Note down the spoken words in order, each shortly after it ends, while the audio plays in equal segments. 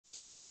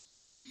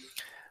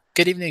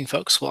Good evening,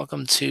 folks.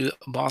 Welcome to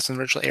Boston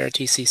Virtual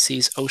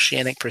ARTCC's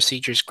Oceanic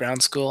Procedures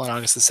Ground School on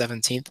August the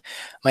 17th.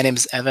 My name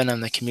is Evan.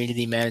 I'm the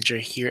community manager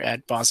here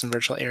at Boston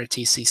Virtual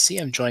ARTCC.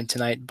 I'm joined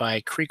tonight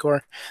by Krikor,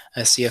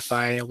 a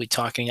CFI. He'll be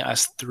talking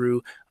us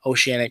through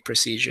oceanic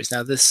procedures.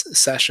 Now, this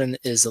session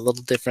is a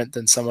little different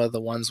than some of the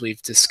ones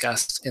we've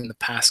discussed in the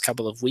past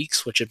couple of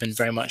weeks, which have been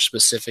very much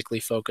specifically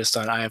focused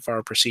on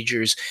IFR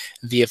procedures,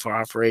 VFR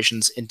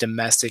operations in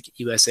domestic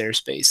U.S.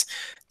 airspace.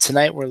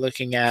 Tonight, we're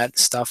looking at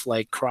stuff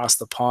like Cross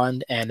the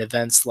Pond and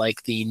events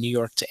like the New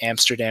York to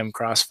Amsterdam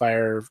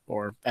Crossfire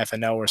or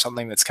FNO or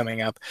something that's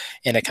coming up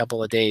in a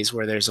couple of days,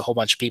 where there's a whole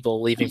bunch of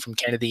people leaving from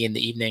Kennedy in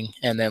the evening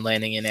and then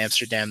landing in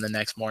Amsterdam the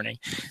next morning.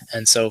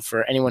 And so,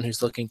 for anyone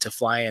who's looking to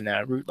fly in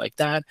a route like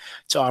that,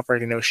 to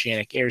operate in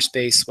oceanic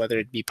airspace, whether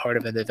it be part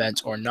of an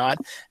event or not,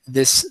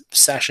 this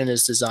session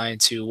is designed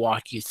to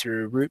walk you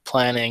through route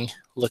planning,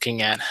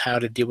 looking at how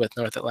to deal with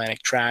North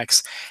Atlantic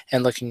tracks,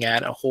 and looking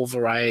at a whole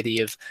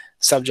variety of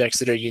subjects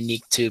that are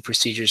unique to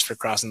procedures for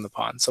crossing the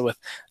pond. So with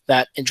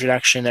that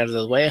introduction out of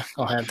the way,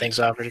 I'll hand things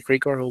over to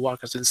Krikor, who will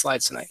walk us through the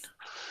slides tonight.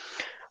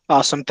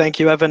 Awesome. Thank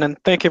you, Evan, and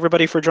thank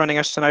everybody for joining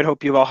us tonight.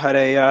 Hope you all had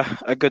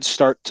a good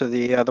start to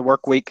the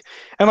work week.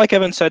 And like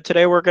Evan said,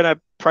 today we're going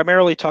to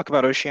primarily talk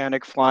about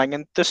oceanic flying,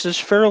 and this is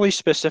fairly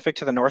specific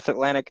to the North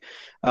Atlantic.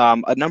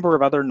 A number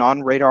of other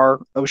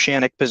non-radar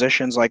oceanic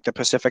positions like the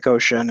Pacific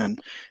Ocean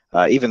and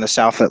even the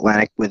South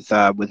Atlantic with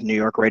New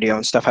York radio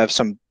and stuff have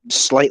some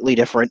slightly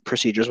different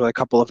procedures with a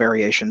couple of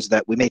variations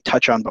that we may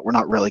touch on, but we're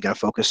not really going to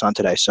focus on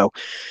today. So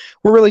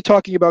we're really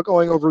talking about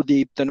going over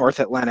the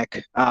North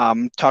Atlantic,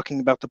 talking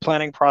about the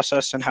planning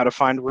process and how to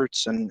find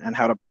routes and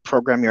how to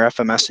program your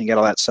FMS and get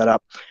all that set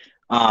up.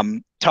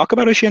 Talk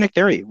about oceanic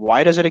theory.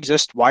 Why does it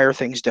exist? Why are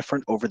things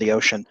different over the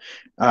ocean?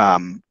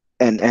 And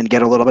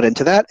get a little bit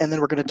into that. And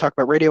then we're going to talk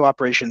about radio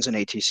operations and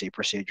ATC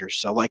procedures.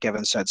 So like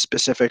Evan said,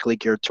 specifically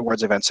geared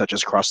towards events such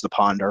as Cross the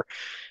Pond or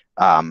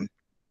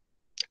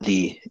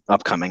the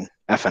upcoming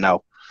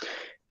FNO.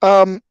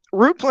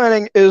 Route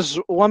planning is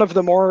one of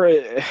the more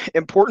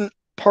important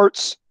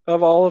parts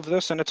of all of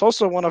this, and it's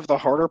also one of the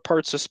harder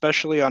parts,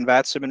 especially on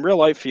VATSIM. In real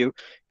life, you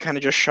kind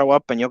of just show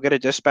up and you'll get a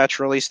dispatch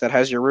release that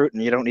has your route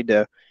and you don't need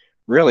to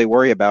really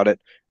worry about it.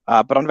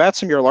 But on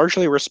VATSIM, you're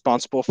largely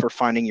responsible for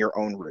finding your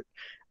own route.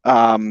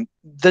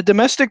 The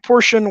domestic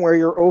portion where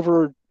you're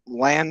over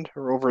land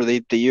or over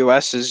the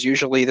US is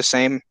usually the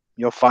same.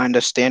 You'll find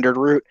a standard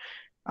route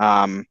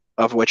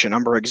of which a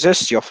number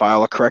exists. You'll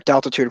file a correct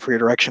altitude for your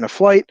direction of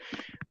flight.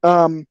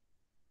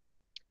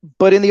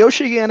 But in the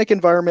oceanic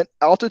environment,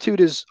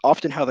 altitude is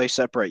often how they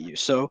separate you.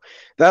 So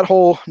that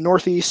whole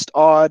northeast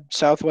odd,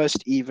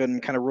 southwest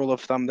even kind of rule of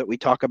thumb that we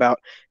talk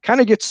about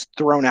kind of gets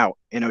thrown out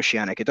in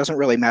oceanic. It doesn't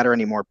really matter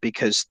anymore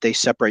because they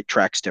separate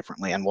tracks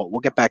differently. And we'll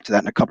get back to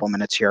that in a couple of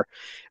minutes here.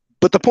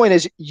 But the point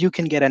is, you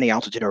can get any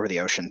altitude over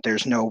the ocean.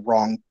 There's no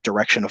wrong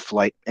direction of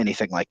flight,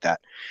 anything like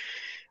that.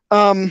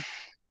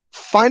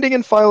 Finding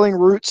and filing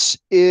routes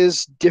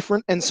is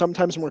different and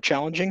sometimes more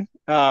challenging.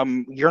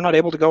 You're not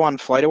able to go on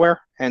FlightAware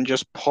and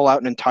just pull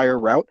out an entire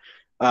route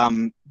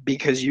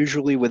because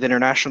usually with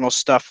international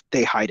stuff,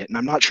 they hide it. And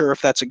I'm not sure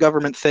if that's a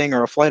government thing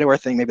or a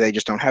FlightAware thing. Maybe they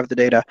just don't have the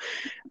data.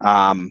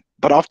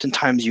 But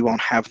oftentimes you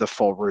won't have the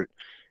full route.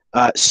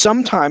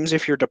 Sometimes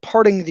if you're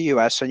departing the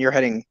US and you're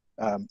heading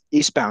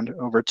eastbound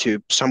over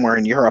to somewhere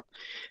in Europe,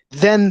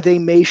 then they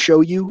may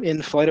show you in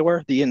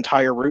FlightAware the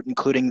entire route,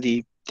 including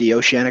the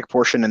oceanic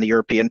portion and the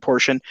European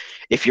portion.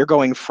 If you're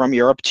going from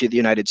Europe to the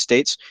United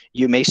States,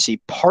 you may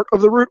see part of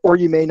the route or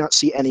you may not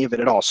see any of it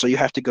at all. So you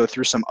have to go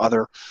through some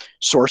other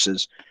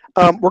sources.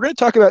 We're going to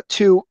talk about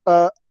two.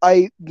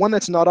 One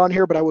that's not on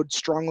here, but I would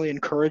strongly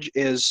encourage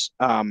is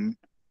SimBrief.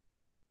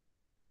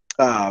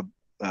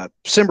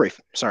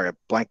 Sorry, I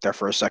blanked there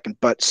for a second,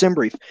 but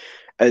SimBrief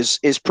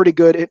is pretty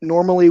good. It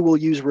normally will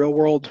use real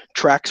world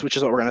tracks, which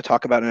is what we're going to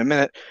talk about in a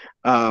minute.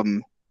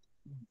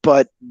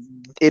 But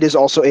it is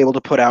also able to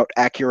put out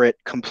accurate,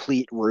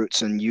 complete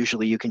routes, and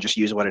usually you can just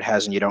use what it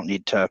has and you don't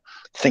need to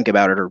think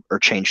about it or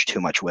change too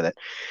much with it.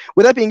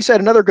 With that being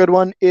said, another good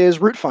one is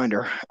Route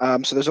Finder.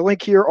 So there's a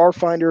link here,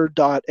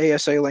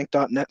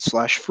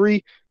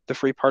 rfinder.asalink.net/free. The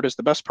free part is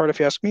the best part if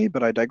you ask me,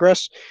 but I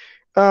digress.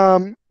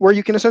 Where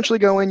you can essentially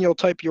go in, you'll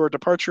type your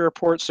departure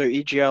airport, so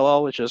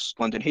EGLL, which is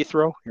London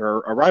Heathrow, your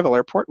arrival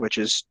airport, which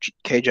is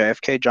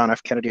KJFK, John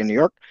F. Kennedy in New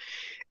York,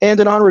 and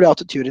an en route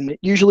altitude. And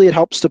usually it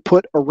helps to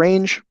put a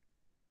range,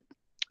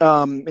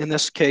 in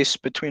this case,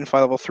 between flight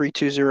level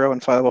 320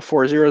 and flight level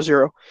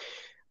 400.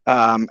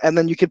 And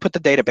then you can put the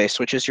database,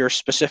 which is your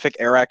specific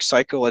AIRAC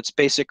cycle. It's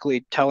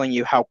basically telling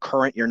you how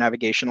current your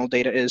navigational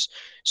data is.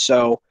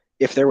 So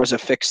if there was a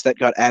fix that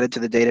got added to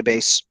the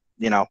database,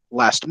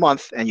 last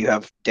month, and you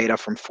have data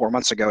from 4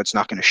 months ago, it's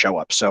not going to show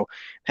up. So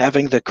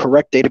having the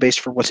correct database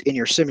for what's in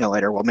your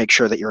simulator will make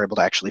sure that you're able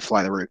to actually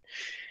fly the route.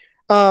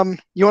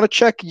 You want to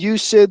check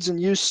use SIDs and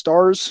use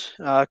stars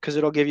because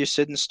it'll give you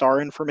SID and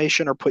star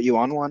information or put you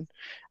on one.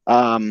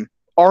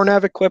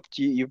 RNAV equipped,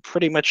 you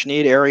pretty much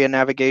need area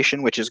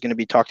navigation, which is going to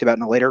be talked about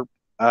in a later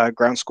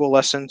ground school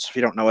lesson. So if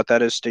you don't know what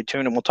that is, stay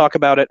tuned and we'll talk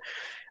about it.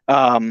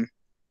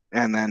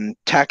 and then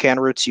TACAN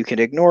routes you can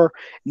ignore.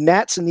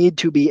 NATs need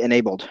to be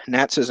enabled.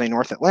 NATs is a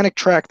North Atlantic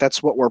track.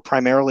 That's what we're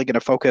primarily going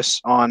to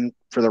focus on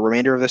for the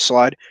remainder of this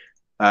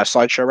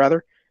slideshow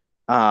rather.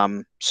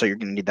 So you're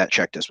going to need that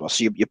checked as well.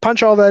 So you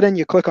punch all that in,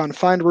 you click on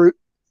Find Route,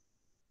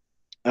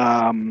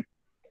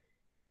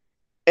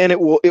 and it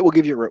will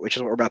give you a route, which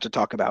is what we're about to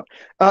talk about.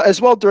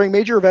 As well, during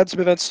major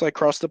events like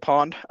Cross the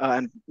Pond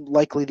and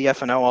likely the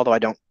FNO, although I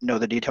don't know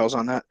the details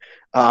on that,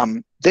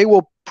 they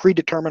will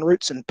predetermine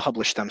routes and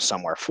publish them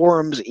somewhere.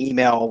 Forums,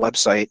 email,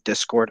 website,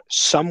 Discord,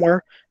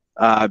 somewhere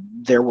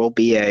there will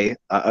be a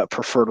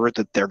preferred route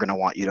that they're going to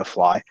want you to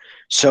fly.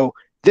 So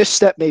this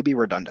step may be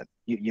redundant.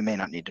 You may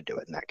not need to do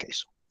it in that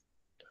case.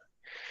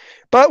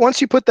 But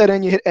once you put that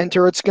in, you hit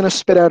enter, it's going to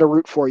spit out a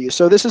route for you.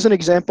 So this is an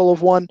example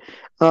of one.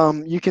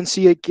 You can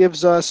see it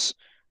gives us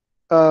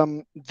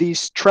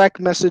these track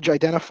message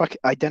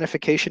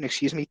identification,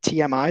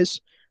 TMIs,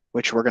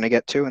 which we're going to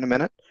get to in a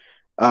minute.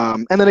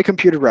 And then a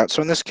computed route.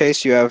 So in this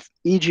case, you have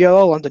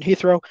EGLL, London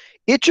Heathrow.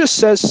 It just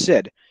says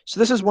SID. So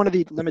this is one of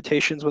the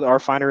limitations with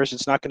RFinder is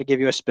it's not going to give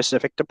you a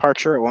specific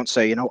departure. It won't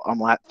say,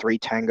 UMLAT 3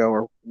 Tango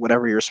or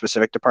whatever your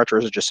specific departure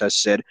is. It just says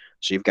SID.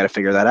 So you've got to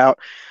figure that out.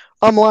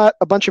 UMLAT,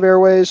 a bunch of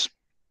airways.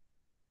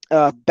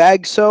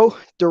 BAGSO,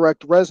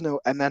 Direct Resno,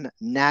 and then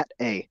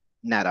NAT-A,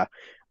 NATA.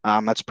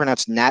 That's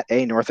pronounced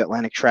NAT-A, North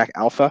Atlantic Track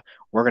Alpha.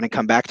 We're going to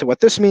come back to what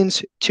this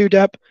means.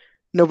 2DEP,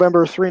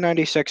 November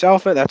 396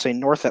 Alpha. That's a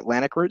North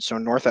Atlantic route, so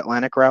North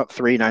Atlantic route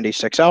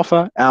 396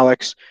 Alpha.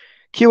 Alex,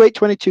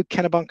 Q822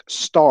 Kennebunk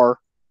Star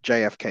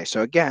JFK.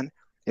 So again,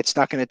 it's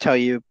not going to tell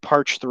you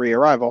Parch 3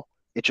 arrival.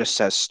 It just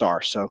says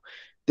star. So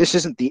this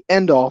isn't the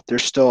end all.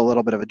 There's still a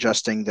little bit of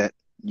adjusting that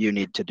you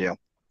need to do.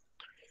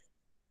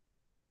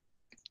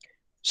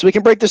 So we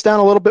can break this down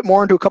a little bit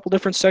more into a couple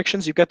different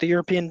sections. You've got the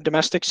European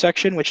domestic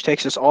section, which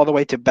takes us all the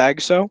way to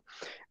BAGSO.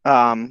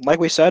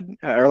 Like I said,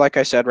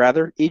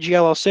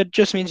 EGLL SID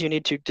just means you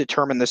need to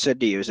determine the SID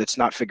to use. It's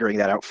not figuring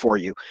that out for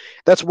you.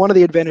 That's one of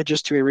the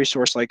advantages to a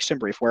resource like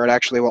SimBrief, where it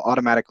actually will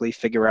automatically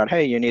figure out,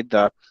 hey, you need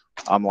the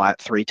UMLAT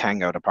 3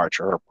 Tango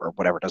departure or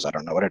whatever it is. I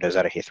don't know what it is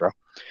out of Heathrow.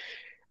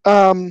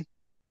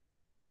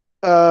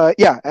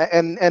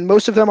 And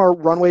most of them are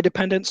runway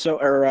dependent.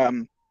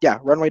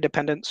 Runway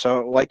dependent.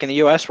 So like in the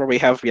US where we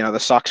have, the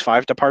SOX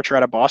 5 departure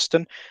out of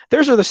Boston,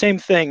 theirs are the same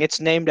thing. It's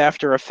named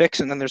after a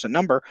fix and then there's a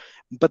number,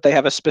 but they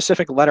have a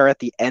specific letter at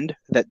the end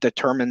that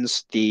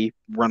determines the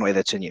runway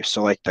that's in use.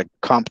 So like the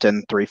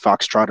Compton 3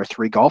 Foxtrot or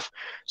 3 Golf,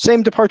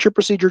 same departure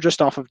procedure, just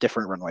off of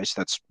different runways.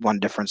 That's one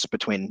difference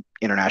between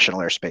international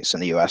airspace in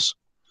the US.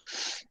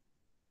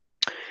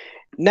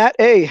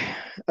 NAT-A,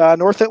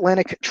 North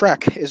Atlantic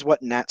Track, is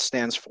what NAT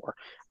stands for.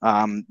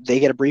 They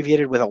get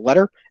abbreviated with a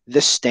letter.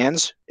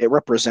 It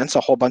represents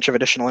a whole bunch of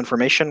additional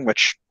information,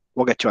 which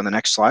we'll get to on the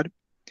next slide.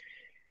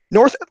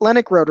 North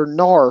Atlantic Route, or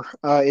NAR,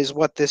 is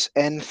what this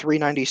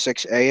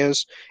N396A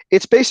is.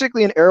 It's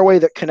basically an airway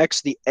that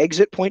connects the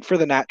exit point for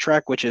the NAT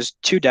track, which is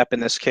 2DEP in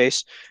this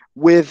case,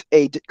 with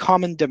a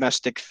common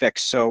domestic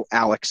fix, so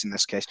Alex in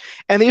this case.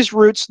 And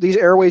these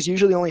airways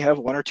usually only have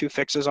 1 or 2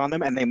 fixes on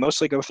them, and they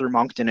mostly go through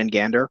Moncton and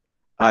Gander,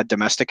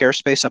 domestic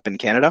airspace up in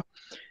Canada.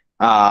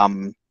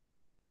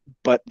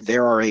 But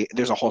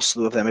there's a whole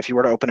slew of them. If you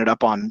were to open it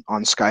up on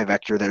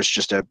SkyVector, there's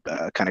just a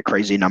kind of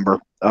crazy number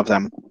of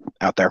them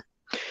out there.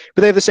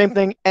 But they have the same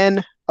thing,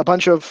 N, a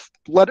bunch of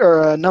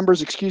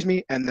numbers,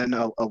 and then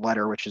a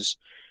letter, which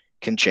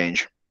can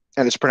change.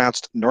 And it's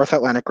pronounced North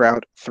Atlantic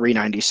Route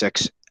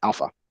 396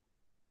 Alpha.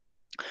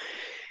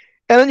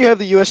 And then you have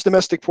the U.S.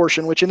 domestic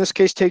portion, which in this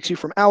case takes you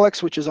from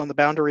Alex, which is on the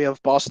boundary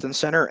of Boston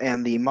Center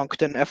and the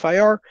Moncton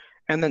FIR,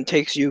 and then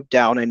takes you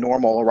down a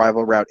normal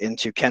arrival route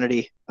into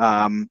Kennedy.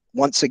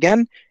 Once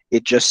again,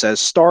 it just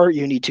says star.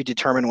 You need to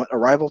determine what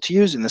arrival to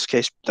use. In this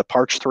case, the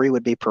Parch 3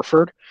 would be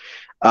preferred,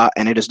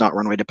 and it is not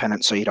runway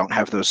dependent, so you don't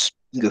have those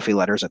goofy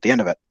letters at the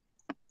end of it.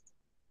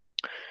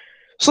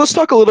 So let's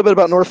talk a little bit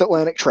about North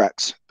Atlantic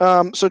tracks.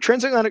 So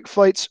transatlantic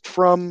flights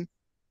from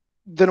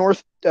the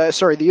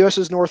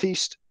U.S.'s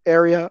northeast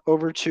area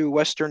over to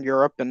Western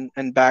Europe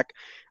and back.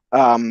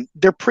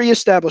 They're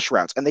pre-established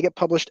routes, and they get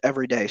published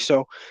every day.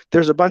 So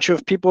there's a bunch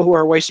of people who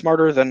are way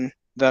smarter than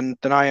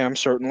I am,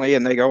 certainly,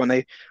 and they go and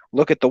they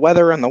look at the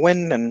weather and the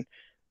wind and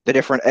the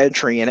different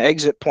entry and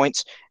exit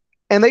points,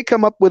 and they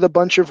come up with a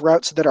bunch of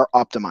routes that are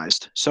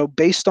optimized. So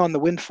based on the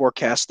wind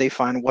forecast, they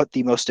find what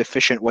the most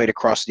efficient way to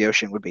cross the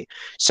ocean would be.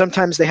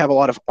 Sometimes they have a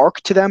lot of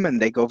arc to them,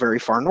 and they go very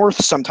far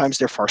north. Sometimes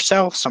they're far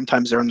south.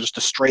 Sometimes they're in just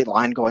a straight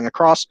line going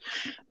across.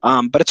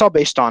 But it's all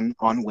based on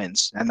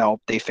winds, and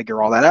they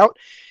figure all that out.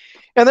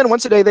 And then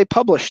once a day, they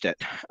published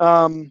it.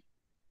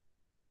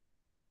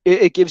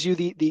 It gives you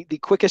the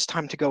quickest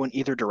time to go in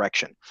either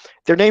direction.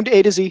 They're named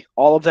A to Z.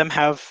 All of them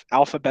have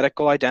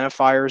alphabetical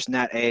identifiers,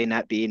 NAT-A,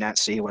 NAT-B,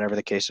 NAT-C, whatever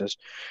the case is.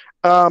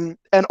 And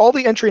all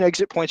the entry and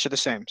exit points are the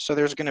same. So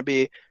there's going to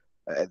be,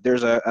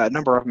 there's a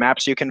number of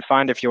maps you can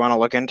find if you want to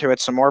look into it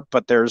some more,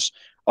 but there's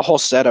a whole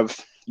set of,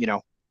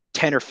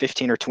 10 or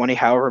 15 or 20,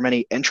 however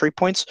many entry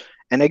points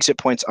and exit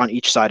points on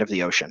each side of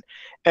the ocean.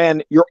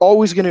 And you're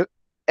always going to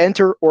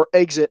enter or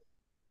exit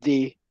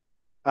the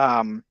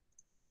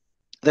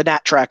the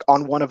NAT track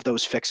on one of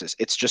those fixes.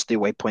 It's just the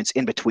waypoints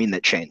in between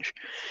that change.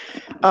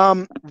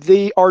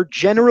 They are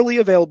generally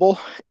available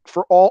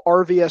for all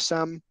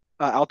RVSM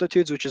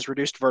altitudes, which is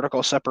reduced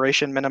vertical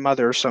separation minima.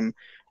 There are some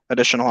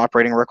additional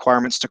operating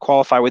requirements to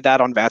qualify with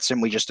that on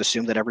VATSIM. We just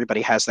assume that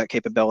everybody has that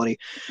capability.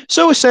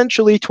 So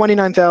essentially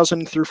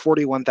 29,000 through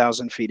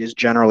 41,000 feet is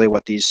generally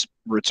what these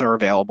routes are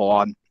available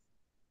on.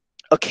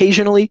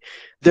 Occasionally,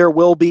 there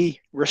will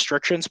be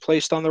restrictions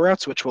placed on the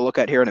routes, which we'll look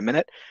at here in a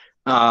minute.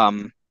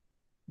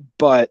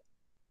 But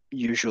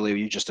usually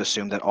you just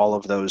assume that all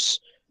of those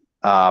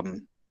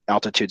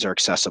altitudes are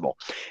accessible.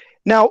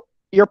 Now,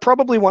 you're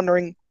probably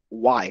wondering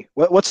why?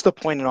 What's the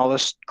point in all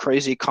this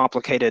crazy,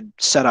 complicated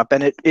setup?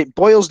 And it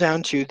boils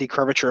down to the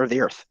curvature of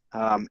the Earth.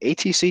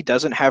 ATC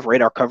doesn't have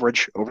radar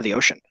coverage over the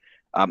ocean.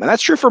 And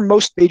that's true for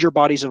most major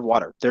bodies of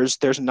water.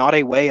 There's not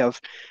a way of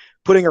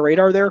putting a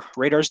radar there.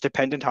 Radar's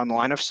dependent on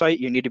line of sight.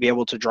 You need to be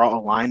able to draw a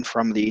line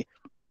from the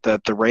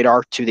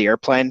radar to the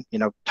airplane,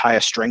 tie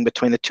a string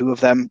between the two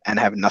of them and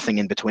have nothing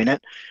in between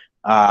it.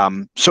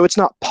 So it's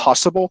not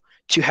possible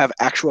to have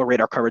actual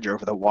radar coverage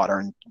over the water.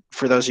 And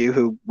for those of you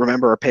who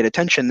remember or paid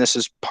attention, this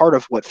is part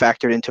of what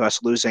factored into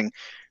us losing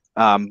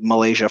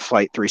Malaysia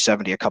Flight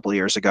 370 a couple of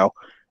years ago.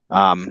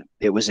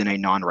 It was in a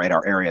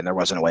non-radar area and there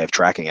wasn't a way of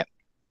tracking it.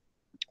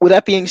 With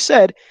that being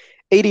said,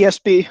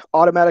 ADS-B,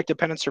 Automatic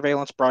Dependent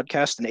Surveillance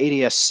Broadcast, and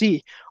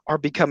ADS-C are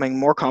becoming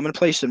more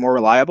commonplace and more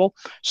reliable.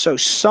 So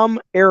some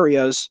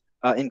areas,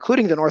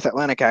 including the North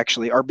Atlantic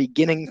actually, are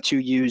beginning to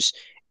use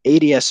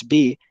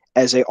ADS-B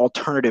as an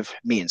alternative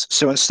means.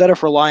 So instead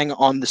of relying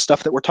on the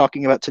stuff that we're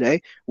talking about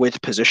today with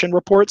position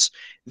reports,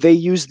 they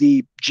use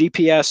the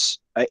GPS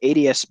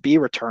ADS-B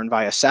return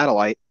via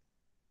satellite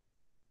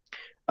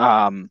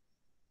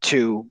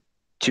to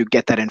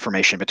get that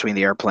information between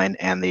the airplane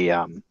and the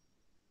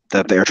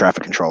air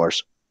traffic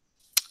controllers.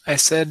 I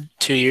said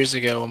 2 years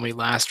ago when we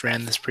last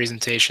ran this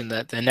presentation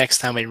that the next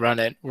time we run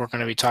it, we're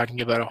going to be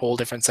talking about a whole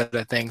different set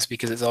of things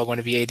because it's all going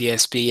to be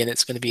ADS-B and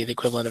it's going to be the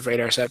equivalent of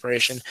radar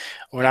separation.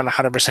 We're not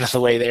 100% of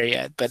the way there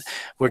yet, but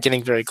we're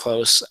getting very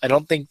close. I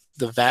don't think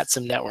the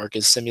VATSIM network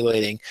is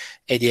simulating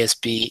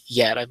ADS-B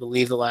yet. I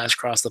believe the last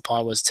cross the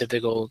pond was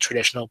typical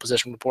traditional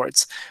position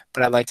reports,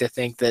 but I'd like to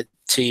think that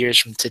 2 years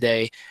from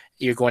today,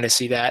 you're going to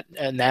see that.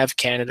 NAV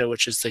Canada,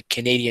 which is the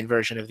Canadian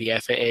version of the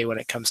FAA when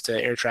it comes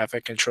to air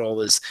traffic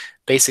control, is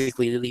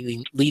basically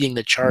leading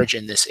the charge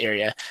in this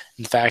area.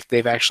 In fact,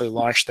 they've actually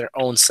launched their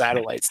own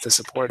satellites to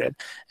support it.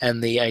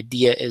 And the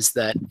idea is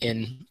that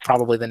in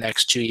probably the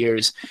next 2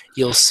 years,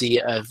 you'll see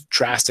a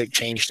drastic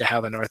change to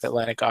how the North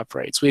Atlantic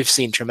operates. We've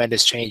seen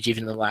tremendous change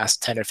even in the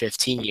last 10 or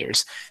 15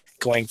 years,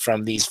 going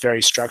from these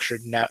very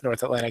structured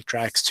North Atlantic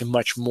tracks to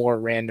much more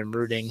random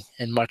routing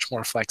and much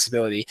more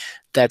flexibility.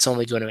 That's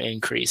only going to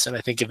increase. And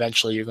I think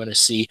eventually you're going to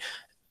see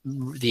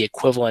the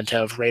equivalent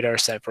of radar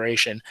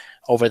separation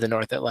over the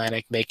North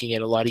Atlantic, making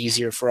it a lot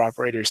easier for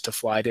operators to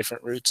fly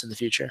different routes in the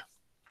future.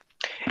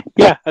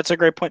 Yeah, that's a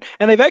great point.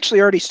 And they've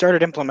actually already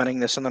started implementing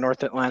this in the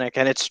North Atlantic.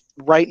 And it's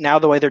right now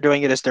the way they're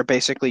doing it is they're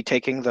basically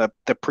taking the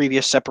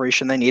previous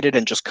separation they needed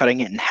and just cutting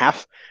it in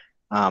half.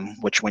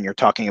 Which when you're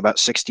talking about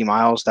 60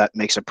 miles, that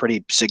makes a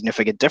pretty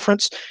significant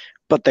difference,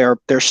 but they're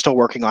still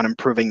working on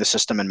improving the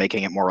system and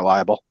making it more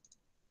reliable.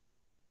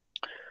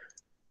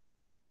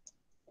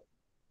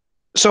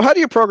 So how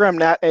do you program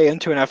NAT-A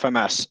into an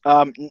FMS?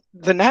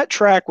 The NAT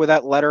track with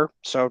that letter,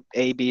 so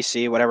A, B,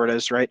 C, whatever it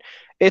is, right?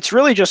 It's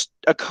really just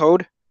a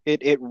code.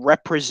 It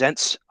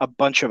represents a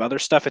bunch of other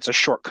stuff. It's a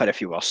shortcut, if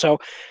you will. So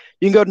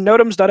you can go to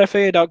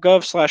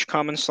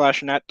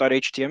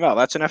notams.faa.gov/common/nat.html.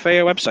 That's an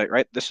FAA website,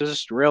 right? This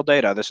is real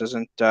data. This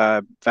isn't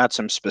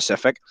VATSIM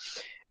specific.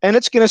 And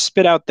it's going to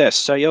spit out this.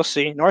 So you'll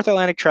see North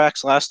Atlantic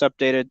tracks last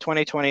updated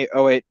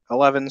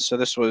 2020-08-11. So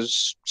this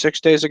was 6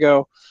 days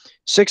ago,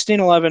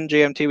 16:11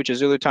 GMT, which is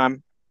Zulu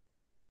time.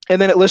 And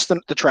then it lists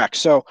the tracks.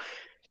 So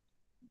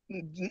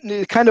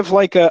kind of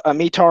like a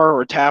METAR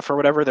or TAF or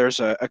whatever, there's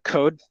a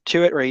code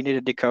to it where you need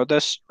to decode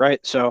this, right?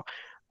 So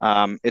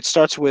it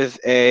starts with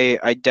a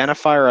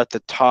identifier at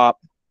the top,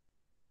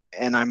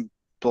 and I'm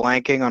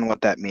blanking on what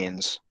that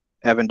means.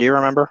 Evan, do you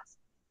remember?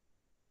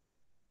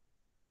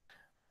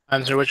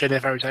 I'm sorry, which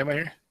identifier are we talking about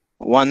here?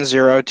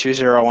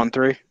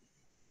 102013.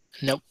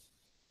 Nope.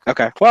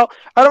 Okay. Well,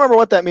 I don't remember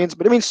what that means,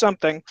 but it means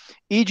something.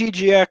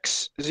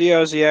 EGGX,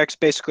 ZOZX,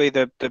 basically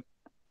the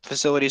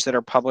facilities that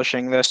are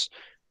publishing this.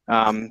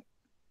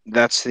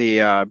 That's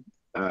the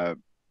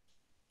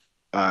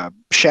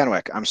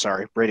Shanwick, I'm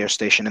sorry, radio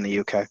station in the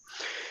UK.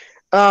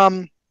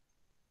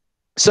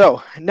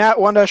 So NAT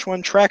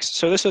 1-1 tracks.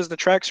 So this is the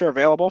tracks are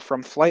available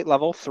from flight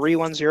level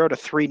 310 to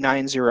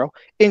 390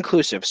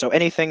 inclusive. So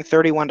anything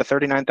 31 to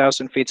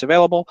 39,000 feet is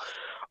available.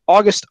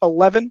 August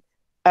 11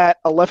 at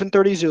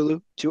 11:30 Zulu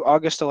to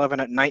August 11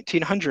 at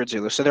 1900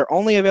 Zulu. So they're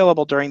only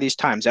available during these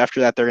times. After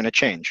that, they're going to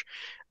change.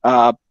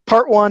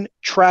 Part 1,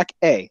 track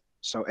A.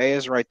 So A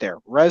is right there.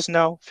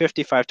 Resno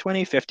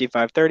 5520,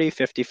 5530,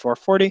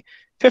 5440,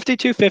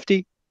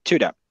 5250,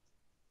 2DEP.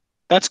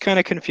 That's kind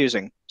of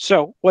confusing.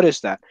 So what is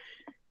that?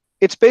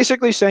 It's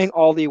basically saying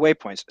all the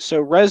waypoints.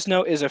 So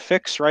Resno is a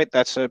fix, right?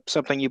 That's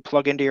something you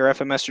plug into your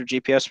FMS or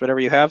GPS, whatever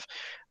you have,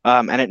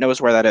 and it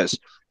knows where that is.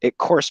 It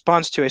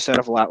corresponds to a set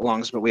of lat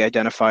longs, but we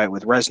identify it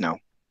with Resno.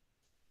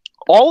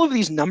 All of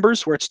these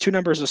numbers, where it's two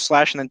numbers, a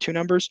slash, and then two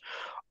numbers,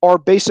 are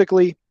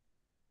basically,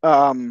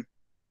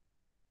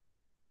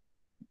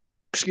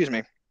 excuse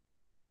me,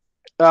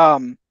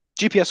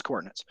 GPS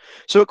coordinates.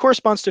 So it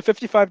corresponds to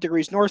 55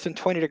 degrees north and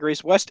 20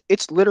 degrees west.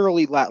 It's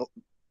literally oh,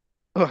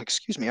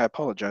 excuse me, I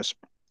apologize.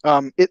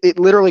 It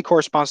literally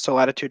corresponds to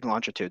latitude and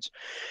longitudes.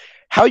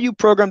 How you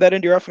program that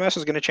into your FMS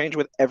is going to change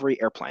with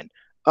every airplane.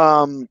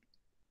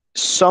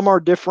 Some are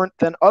different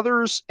than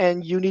others,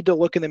 and you need to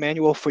look in the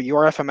manual for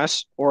your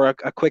FMS or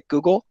a quick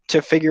Google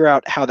to figure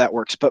out how that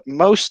works. But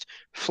most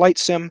flight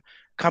sim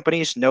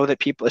companies know that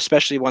people,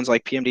 especially ones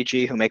like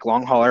PMDG who make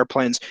long haul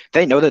airplanes,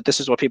 they know that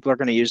this is what people are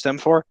going to use them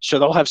for. So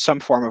they'll have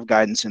some form of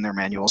guidance in their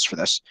manuals for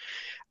this.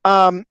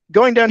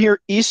 Going down here,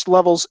 east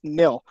levels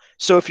nil.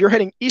 So if you're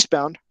heading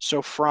eastbound,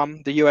 so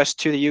from the US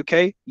to the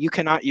UK, you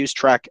cannot use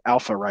track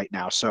alpha right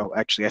now. So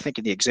actually, I think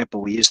in the example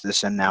we use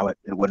this in now, it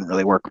wouldn't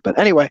really work. But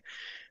anyway,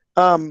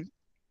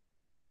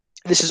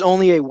 this is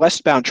only a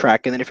westbound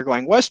track. And then if you're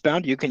going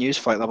westbound, you can use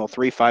flight level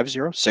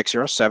 350,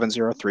 60, 70,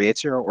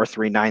 380, or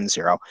 390.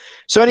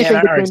 So Yeah, anything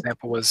and our between,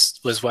 example was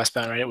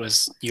westbound, right? It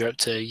was Europe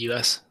to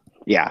US.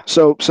 yeah.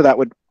 So that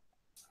would,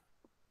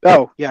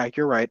 oh, yeah,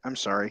 you're right. I'm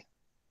sorry.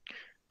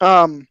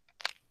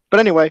 But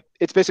anyway,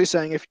 it's basically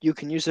saying if you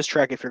can use this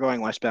track if you're going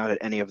westbound at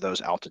any of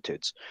those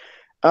altitudes.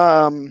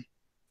 And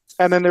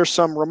then there's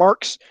some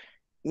remarks.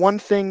 One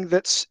thing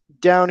that's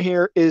down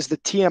here is the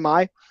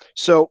TMI.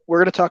 So we're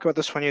going to talk about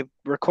this when you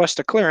request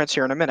a clearance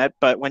here in a minute,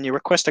 but when you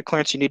request a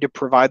clearance, you need to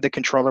provide the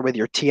controller with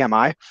your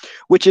TMI,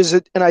 which is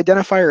an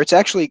identifier. It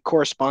actually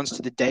corresponds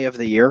to the day of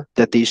the year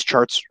that these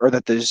charts, or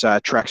that these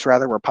tracks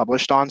rather, were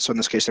published on. So in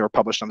this case, they were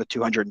published on the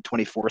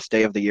 224th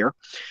day of the year.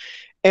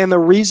 And the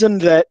reason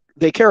that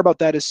they care about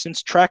that is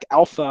since track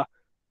alpha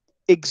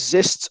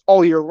exists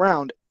all year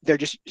round, they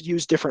just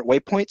use different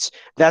waypoints.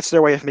 That's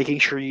their way of making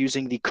sure you're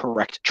using the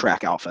correct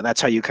track alpha.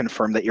 That's how you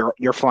confirm that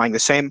you're flying the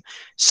same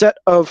set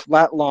of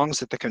lat longs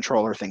that the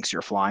controller thinks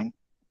you're flying.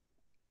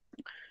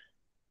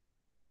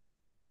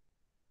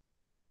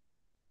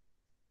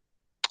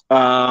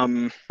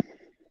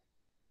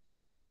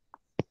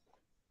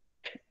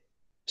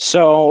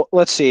 So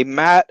let's see.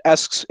 Matt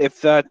asks if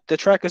the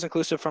track is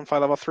inclusive from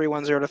flight level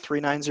 310 to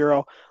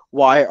 390.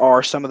 Why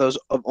are some of those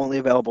only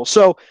available?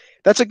 So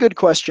that's a good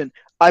question.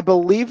 I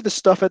believe the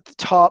stuff at the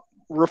top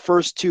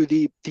refers to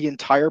the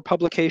entire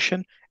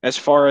publication as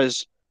far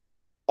as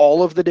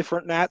all of the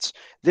different NATs.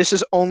 This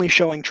is only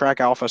showing track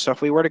alpha. So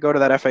if we were to go to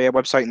that FAA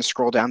website and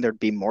scroll down, there'd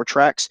be more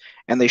tracks,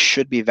 and they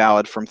should be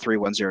valid from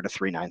 310 to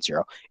 390.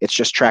 It's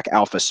just track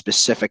alpha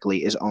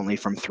specifically is only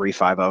from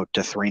 350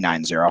 to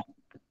 390.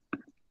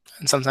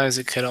 And sometimes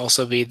it could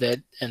also be that,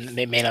 and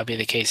it may not be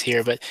the case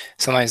here, but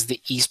sometimes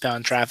the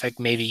eastbound traffic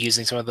may be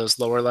using some of those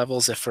lower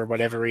levels. If for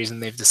whatever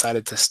reason they've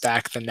decided to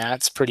stack the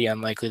NATs, pretty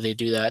unlikely they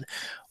do that.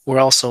 We're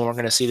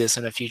going to see this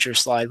in a future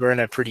slide. We're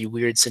in a pretty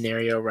weird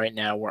scenario right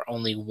now where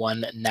only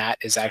one NAT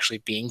is actually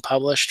being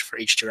published for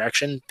each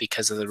direction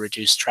because of the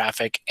reduced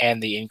traffic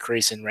and the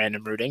increase in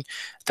random routing.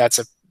 That's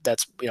up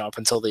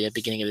until the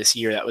beginning of this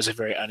year, that was a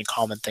very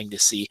uncommon thing to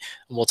see.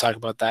 And we'll talk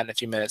about that in a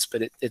few minutes.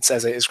 But it's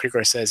as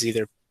Krikor says,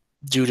 either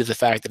due to the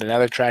fact that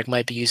another track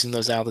might be using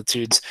those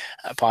altitudes,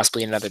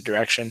 possibly in another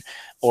direction,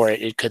 or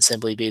it could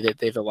simply be that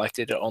they've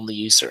elected to only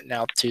use certain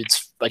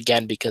altitudes,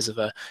 again, because of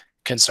a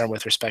concern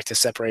with respect to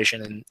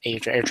separation and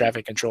air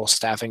traffic control,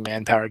 staffing,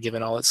 manpower,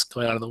 given all that's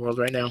going on in the world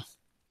right now.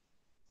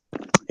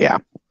 Yeah.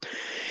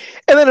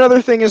 And then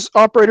another thing is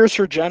operators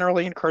are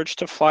generally encouraged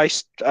to fly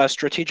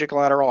strategic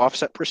lateral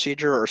offset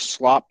procedure, or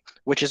SLOP,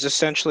 which is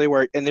essentially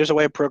where, and there's a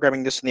way of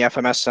programming this in the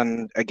FMS,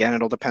 and again,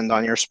 it'll depend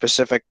on your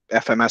specific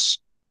FMS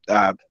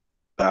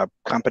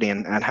company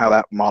and how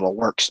that model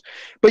works.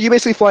 But you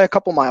basically fly a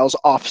couple miles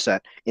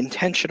offset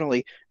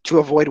intentionally to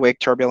avoid wake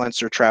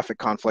turbulence or traffic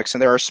conflicts.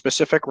 And there are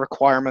specific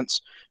requirements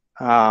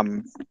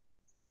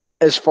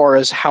as far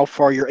as how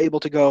far you're able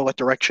to go, what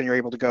direction you're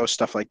able to go,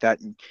 stuff like that.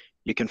 And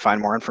you can find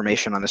more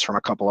information on this from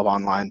a couple of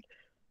online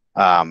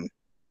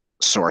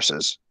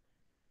sources.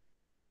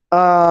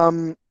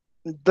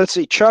 Let's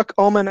see. Chuck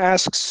Oman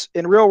asks,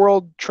 in real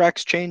world,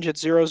 tracks change at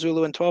 0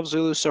 Zulu and 12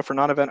 Zulu. So for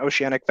non-event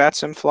Oceanic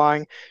VATSIM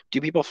flying, do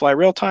people fly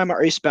real time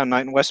or eastbound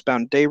night and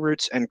westbound day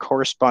routes and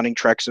corresponding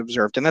tracks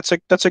observed? And that's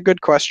a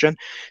good question.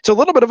 It's a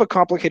little bit of a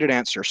complicated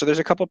answer. So there's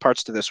a couple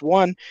parts to this.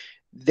 One,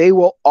 they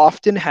will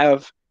often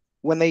have,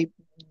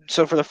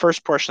 so for the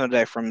first portion of the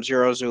day from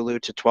 0 Zulu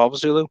to 12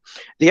 Zulu,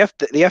 the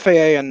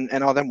FAA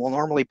and all them will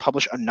normally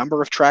publish a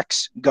number of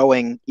tracks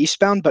going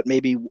eastbound, but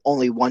maybe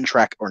only one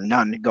track or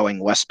none going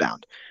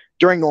westbound.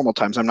 During normal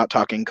times, I'm not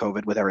talking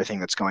COVID with everything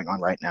that's going on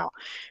right now.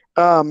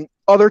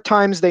 Other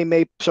times they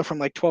may, so from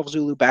like 12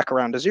 Zulu back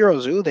around to 0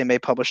 Zulu, they may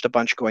publish a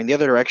bunch going the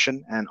other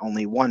direction and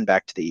only one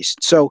back to the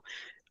east. So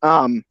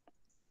on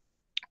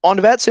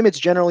VATSIM, it's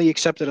generally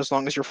accepted as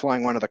long as you're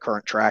flying one of the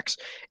current tracks.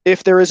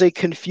 If there is a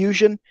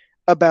confusion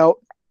about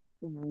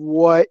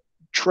what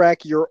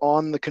track you're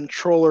on, the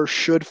controller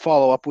should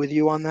follow up with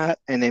you on that,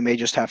 and they may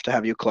just have to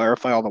have you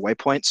clarify all the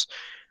waypoints.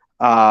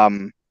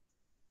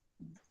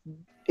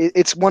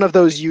 It's one of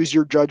those use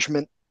your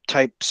judgment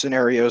type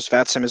scenarios.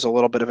 VATSIM is a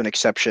little bit of an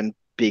exception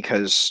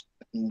because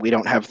we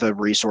don't have the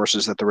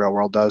resources that the real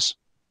world does.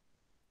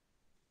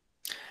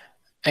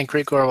 And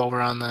Krikor, while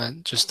we're on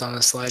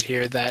the slide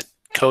here, that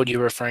code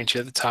you're referring to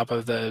at the top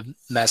of the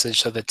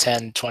message, so the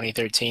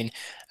 10/2013,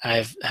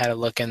 I've had a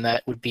look, and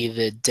that would be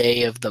the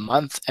day of the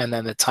month and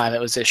then the time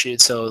it was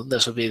issued. So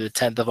this would be the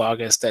 10th of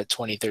August at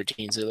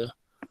 2013 Zulu.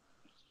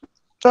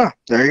 Ah,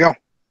 there you go.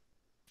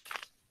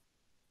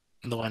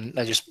 The one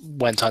I just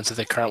went on to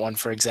the current one,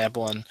 for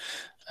example, and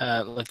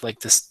looked like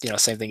this,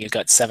 same thing. You've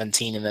got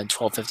 17 and then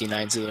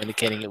 12:59 Zulu,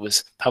 indicating it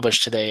was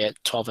published today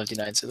at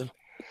 12:59 Zulu.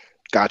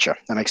 Gotcha.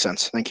 That makes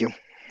sense. Thank you.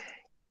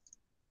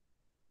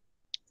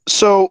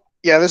 So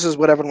yeah, this is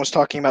what Evan was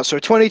talking about. So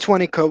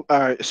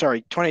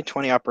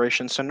 2020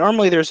 operations. So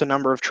normally there's a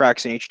number of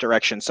tracks in each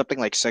direction, something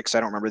like 6. I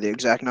don't remember the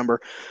exact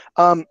number.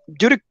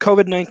 Due to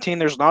COVID-19,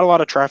 there's not a lot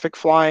of traffic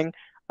flying.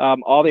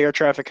 All the air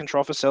traffic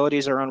control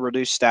facilities are on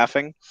reduced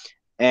staffing,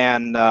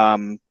 and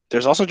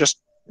there's also just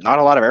not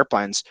a lot of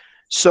airplanes.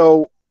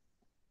 So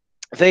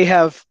they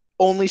have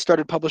only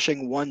started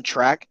publishing one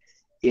track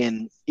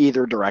in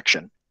either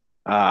direction,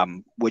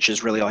 which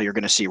is really all you're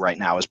going to see right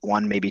now is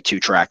 1, maybe 2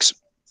 tracks.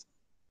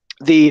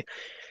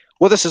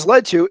 What this has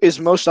led to is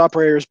most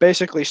operators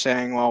basically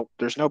saying, well,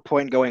 there's no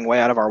point going way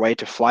out of our way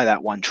to fly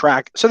that one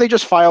track, so they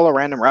just file a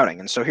random routing.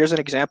 And so here's an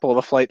example of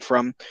a flight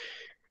from,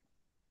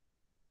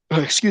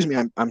 excuse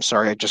me, I'm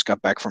sorry, I just got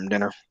back from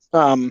dinner.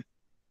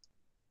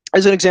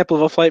 As an example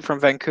of a flight from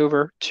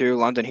Vancouver to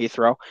London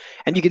Heathrow,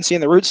 and you can see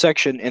in the route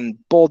section in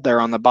bold there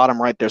on the bottom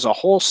right, there's a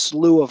whole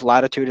slew of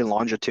latitude and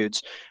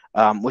longitudes,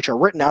 which are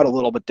written out a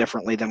little bit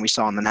differently than we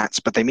saw in the NATs,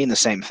 but they mean the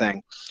same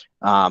thing.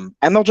 And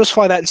they'll just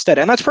fly that instead.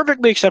 And that's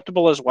perfectly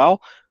acceptable as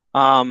well.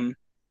 The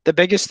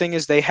biggest thing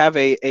is they have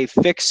a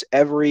fix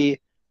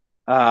every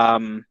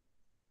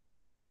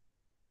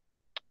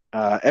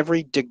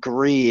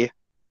degree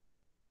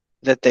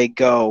that they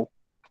go.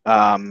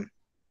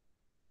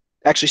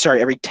 Actually,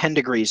 sorry, every 10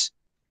 degrees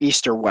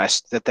east or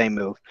west that they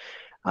move.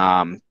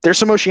 There's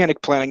some oceanic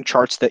planning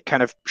charts that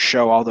kind of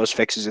show all those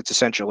fixes. It's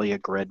essentially a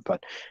grid,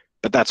 but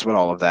that's what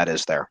all of that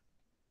is there.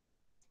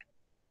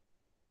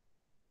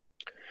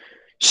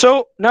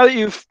 So now that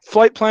you've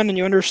flight planned and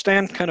you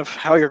understand kind of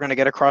how you're going to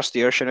get across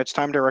the ocean, it's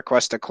time to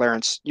request a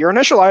clearance. Your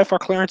initial IFR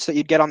clearance that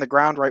you'd get on the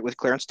ground right with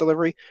clearance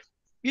delivery,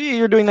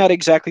 you're doing that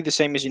exactly the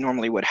same as you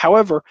normally would.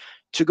 However,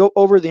 to go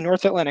over the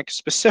North Atlantic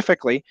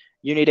specifically,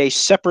 you need a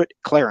separate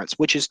clearance,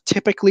 which is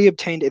typically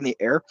obtained in the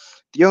air.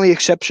 The only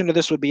exception to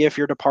this would be if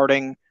you're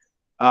departing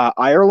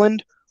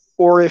Ireland,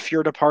 or if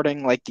you're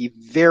departing like the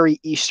very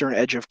eastern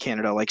edge of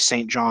Canada, like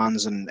St.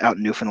 John's and out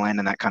in Newfoundland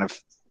and that kind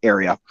of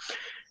area.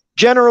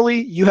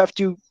 Generally, you have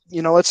to,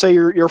 let's say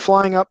you're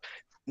flying up.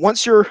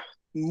 Once you're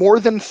more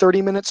than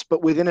 30 minutes,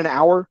 but within an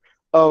hour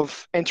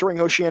of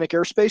entering oceanic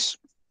airspace,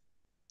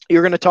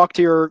 you're going to talk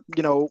to your,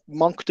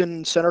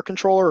 Moncton center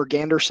controller or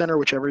Gander center,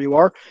 whichever you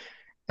are,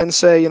 and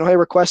say, hey,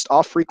 request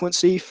off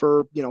frequency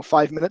for,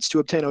 5 minutes to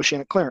obtain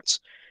oceanic clearance.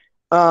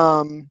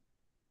 And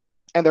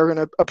they're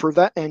going to approve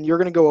that, and you're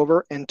going to go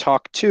over and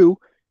talk to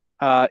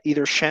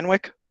either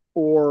Shanwick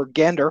or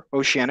Gander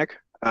Oceanic,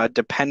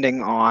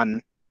 depending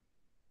on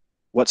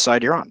what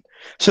side you're on.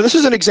 So this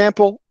is an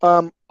example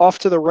off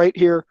to the right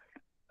here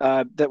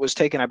that was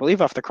taken, I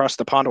believe, off the Cross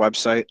the Pond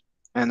website.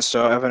 And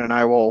so Evan and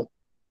I will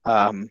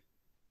kind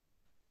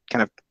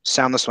of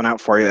sound this one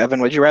out for you.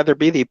 Evan, would you rather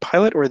be the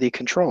pilot or the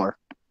controller?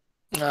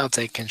 I'll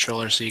take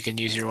controller so you can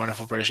use your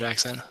wonderful British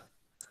accent.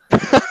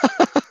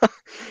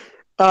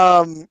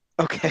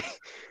 Okay.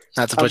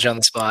 Not to put you on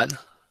the spot.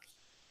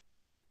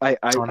 I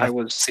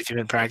was. See if you've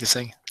been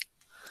practicing.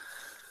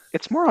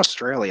 It's more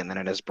Australian than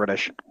it is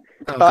British.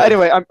 Okay.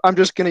 Anyway, I'm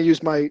just going to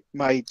use my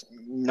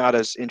not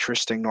as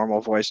interesting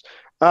normal voice.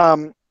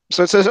 So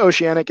it says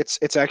Oceanic.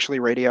 It's actually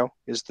radio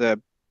is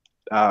the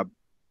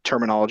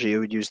terminology you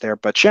would use there.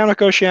 But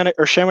Shamwick Oceanic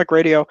or Shamwick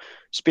Radio,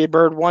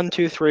 Speedbird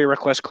 123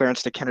 request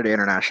clearance to Kennedy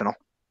International.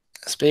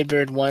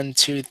 Speedbird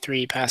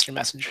 123, pass your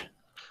message.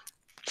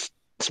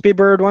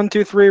 Speedbird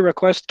 123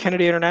 request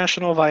Kennedy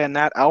International via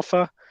Nat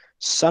Alpha,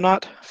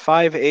 Sunot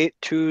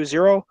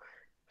 5820,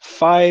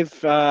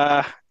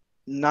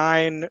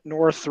 59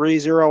 North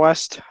 30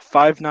 West,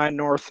 59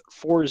 North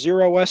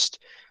 40 West,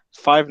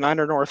 59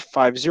 North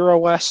 50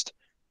 West,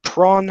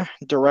 Prawn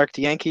Direct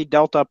Yankee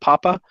Delta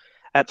Papa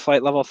at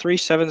flight level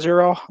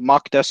 370,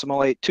 Mach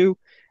decimal 82,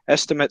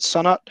 estimate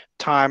Sunot,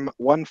 time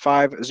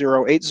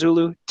 1508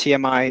 Zulu,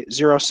 TMI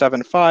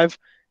 075,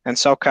 and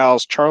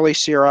SoCal's Charlie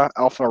Sierra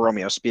Alpha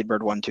Romeo,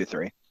 Speedbird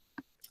 123.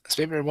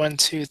 Speedbird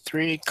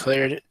 123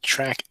 cleared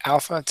track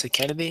Alpha to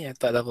Kennedy at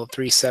flight level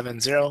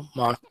 370,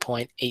 Mach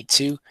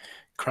 0.82,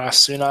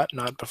 cross Sunot,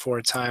 not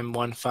before time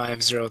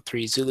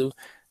 1503 Zulu.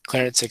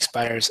 Clearance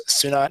expires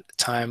Sunot,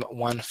 time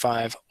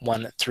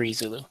 1513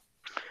 Zulu.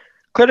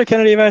 Clear to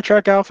Kennedy via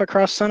track Alpha,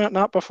 cross Senate,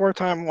 not before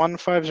time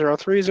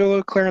 1503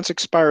 Zulu. Clearance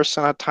expires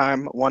Senate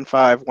time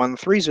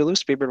 1513 Zulu.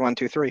 Speedbird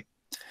 123.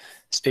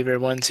 Speedbird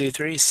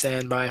 123,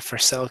 stand by for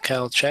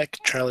CellCal check,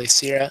 Charlie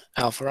Sierra,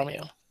 Alfa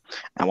Romeo.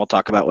 And we'll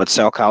talk about what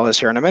CellCal is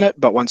here in a minute,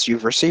 but once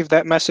you've received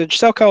that message,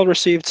 CellCal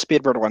received,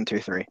 Speedbird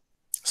 123.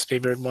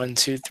 Speedbird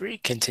 123,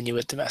 continue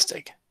with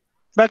domestic.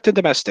 Back to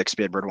domestic,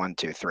 Speedbird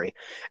 123.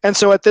 And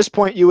so at this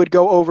point, you would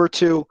go over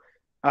to,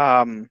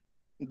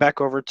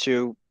 back over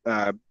to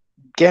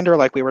Gander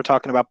like we were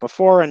talking about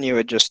before, and you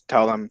would just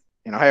tell them,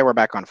 you know, hey, we're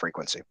back on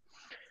frequency.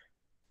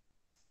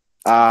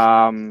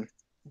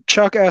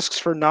 Chuck asks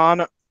for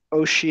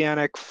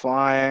non-oceanic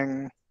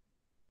flying.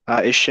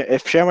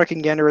 If Shamwick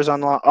and Gander is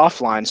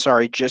offline,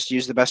 sorry, just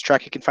use the best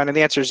track you can find. And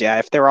the answer is yeah.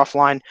 If they're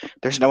offline,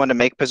 there's no one to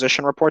make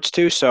position reports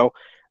to. So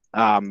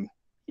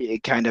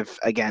it kind of,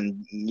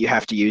 again, you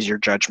have to use your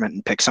judgment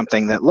and pick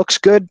something that looks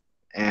good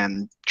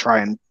and try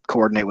and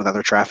coordinate with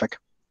other traffic.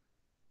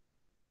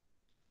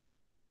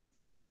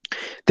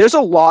 There's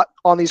a lot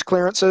on these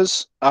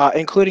clearances,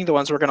 including the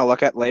ones we're going to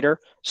look at later.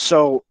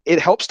 So it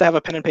helps to have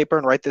a pen and paper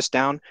and write this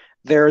down.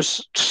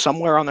 There's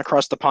somewhere on the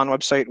Across the Pond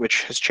website,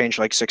 which has changed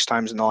like 6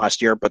 times in the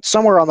last year, but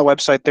somewhere on the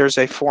website, there's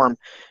a form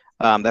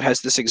that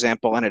has this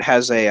example, and it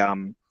has a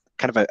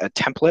kind of a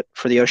template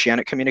for the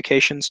oceanic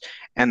communications,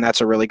 and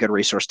that's a really good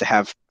resource to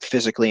have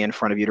physically in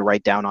front of you to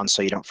write down on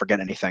so you don't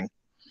forget anything.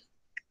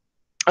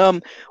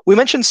 We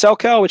mentioned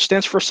SELCAL, which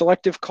stands for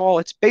Selective Call.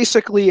 It's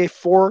basically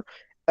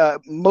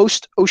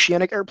most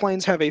oceanic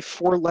airplanes have a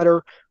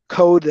 4-letter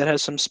code that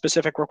has some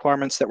specific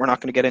requirements that we're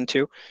not going to get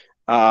into.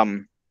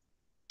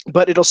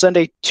 But it'll send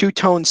a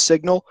 2-tone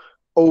signal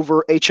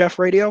over HF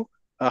radio,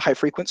 high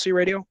frequency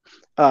radio.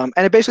 And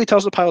it basically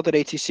tells the pilot that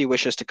ATC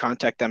wishes to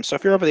contact them. So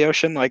if you're over the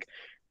ocean, like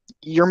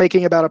you're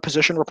making about a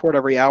position report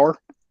every hour,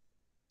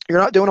 you're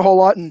not doing a whole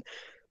lot. And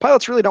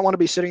pilots really don't want to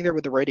be sitting there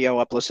with the radio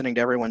up, listening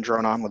to everyone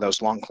drone on with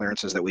those long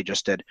clearances that we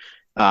just did.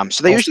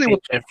 So they usually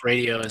HF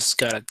radio has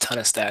got a ton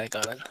of static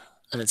on it,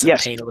 and it's a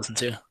pain to listen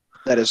to.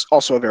 That is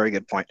also a very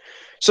good point.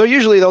 So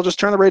usually they'll just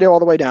turn the radio all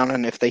the way down,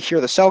 and if they hear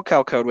the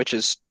SELCAL code, which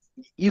is,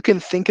 you can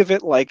think of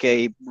it like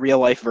a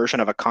real-life version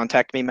of a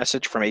contact me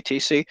message from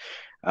ATC,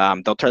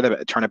 they'll turn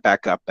it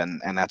back up,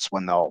 and that's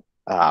when they'll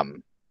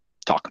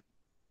talk,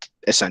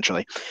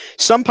 essentially.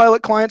 Some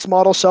pilot clients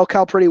model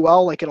SELCAL pretty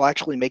well, like it'll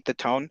actually make the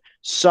tone.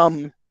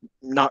 Some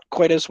not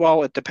quite as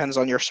well. It depends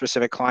on your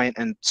specific client,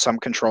 and some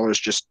controllers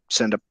just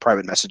send a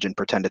private message and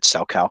pretend it's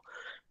SELCAL,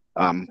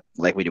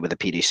 like we did with the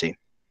PDC.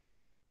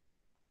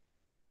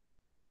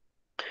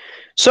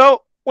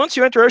 So once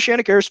you enter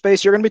oceanic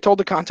airspace, you're going to be told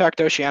to contact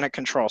oceanic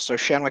control, so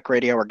Shanwick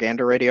radio or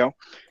Gander radio.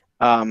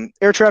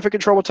 Air traffic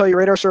control will tell you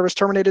radar service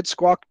terminated,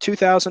 squawk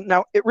 2000.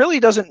 Now, it really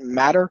doesn't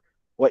matter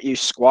what you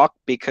squawk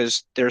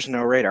because there's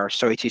no radar,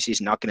 so ATC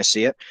is not going to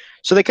see it.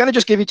 So they kind of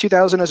just give you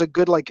 2000 as a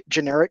good like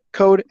generic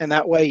code, and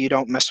that way you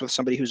don't mess with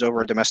somebody who's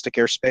over a domestic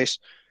airspace.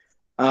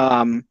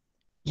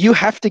 You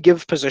have to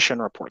give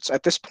position reports.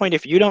 At this point,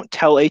 if you don't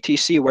tell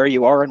ATC where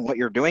you are and what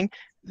you're doing,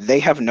 they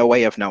have no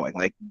way of knowing.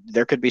 Like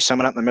there could be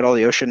someone out in the middle of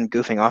the ocean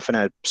goofing off in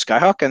a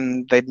Skyhawk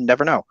and they'd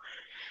never know.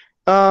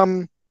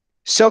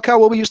 SELCAL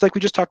will be used like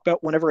we just talked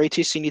about whenever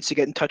ATC needs to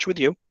get in touch with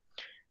you.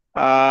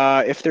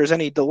 If there's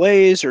any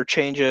delays or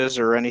changes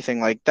or anything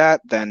like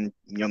that, then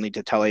you'll need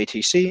to tell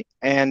ATC.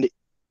 And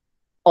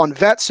on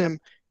VATSIM,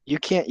 you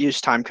can't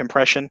use time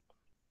compression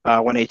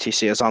when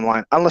ATC is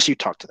online unless you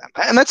talk to them.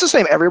 And that's the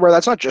same everywhere.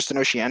 That's not just an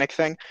oceanic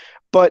thing.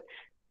 But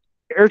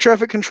air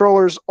traffic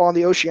controllers on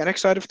the oceanic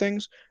side of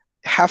things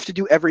have to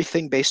do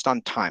everything based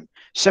on time.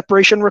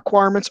 Separation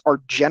requirements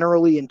are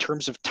generally in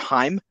terms of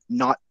time,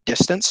 not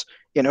distance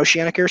in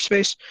oceanic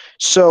airspace.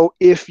 So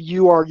if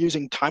you are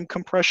using time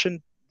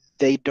compression,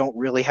 they don't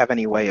really have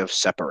any way of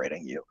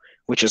separating you,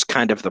 which is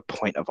kind of the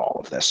point of all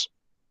of this.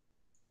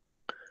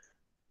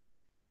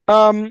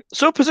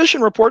 So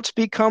position reports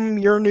become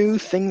your new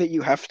thing that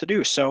you have to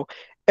do. So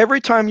every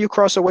time you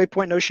cross a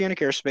waypoint in oceanic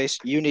airspace,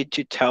 you need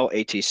to tell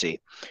ATC.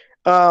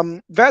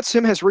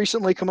 VATSIM has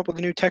recently come up with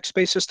a new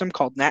text-based system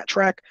called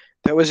NatTrack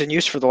that was in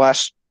use for the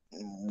last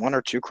 1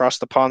 or 2 cross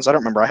the ponds. I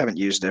don't remember. I haven't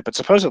used it, but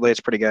supposedly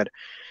it's pretty good.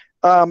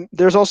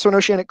 There's also an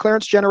oceanic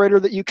clearance generator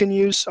that you can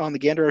use on the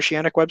Gander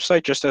Oceanic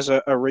website just as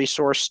a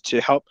resource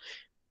to help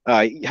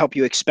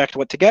you expect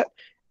what to get.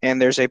 And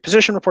there's a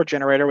position report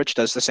generator which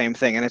does the same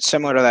thing. And it's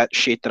similar to that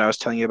sheet that I was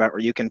telling you about where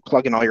you can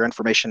plug in all your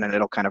information and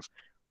it'll kind of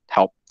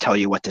help tell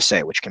you what to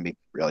say, which can be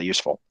really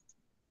useful.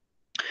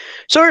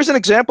 So here's an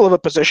example of a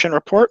position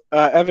report.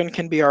 Evan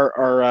can be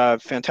our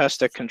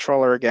fantastic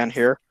controller again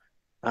here.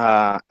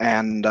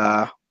 And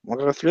we'll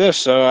go through this.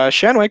 So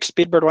Shanwick,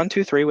 Speedbird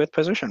 123 with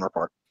position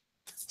report.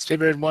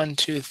 Speedbird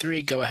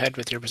 123, go ahead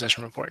with your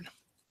position report.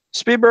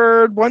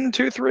 Speedbird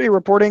 123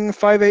 reporting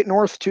 58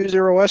 north 20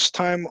 west,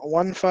 time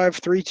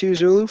 1532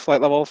 Zulu,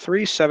 flight level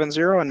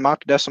 370 and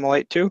Mach decimal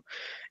 82.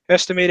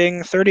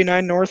 Estimating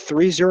 39 north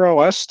 30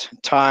 west,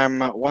 time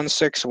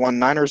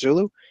 1619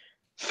 Zulu.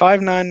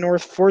 59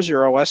 north 40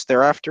 west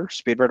thereafter,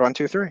 Speedbird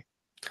 123.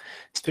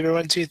 Speedbird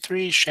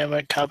 123,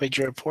 Shamwick copied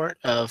your report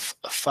of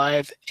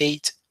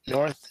 58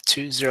 north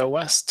 20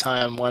 west,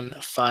 time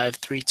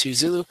 1532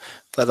 Zulu,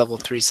 flight level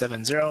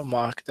 370,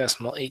 Mach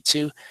decimal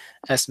 82,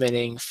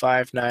 estimating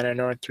 59er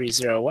north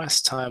 30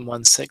 west, time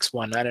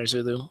 1619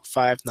 Zulu,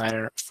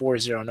 59er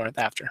 40 north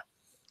after.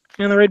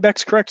 And the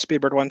readback's correct,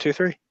 Speedbird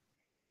 123.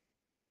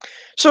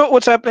 So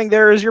what's happening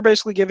there is you're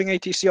basically giving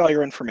ATC all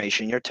your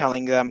information. You're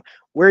telling them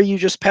where you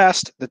just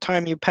passed, the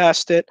time you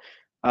passed it,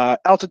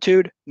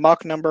 altitude,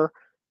 Mach number,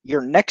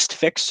 your next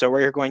fix, so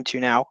where you're going to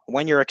now,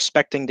 when you're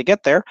expecting to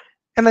get there,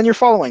 and then your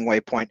following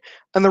waypoint.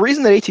 And the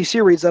reason that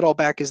ATC reads that all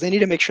back is they need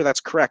to make sure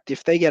that's correct.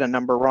 If they get a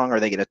number wrong or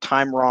they get a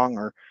time wrong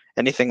or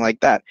anything like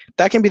that,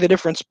 that can be the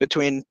difference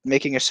between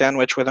making a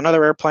sandwich with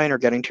another airplane or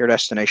getting to your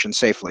destination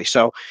safely.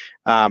 So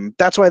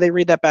that's why they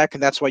read that back,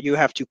 and that's why you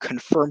have to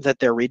confirm that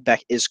their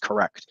readback is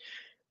correct.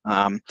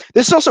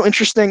 This is also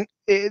interesting,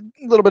 a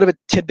little bit of a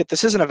tidbit.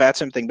 This isn't a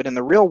VATSIM thing, but in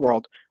the real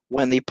world,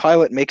 when the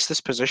pilot makes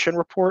this position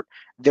report,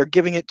 they're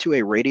giving it to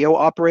a radio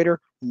operator,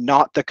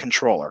 not the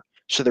controller.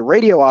 So the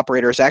radio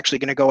operator is actually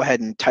going to go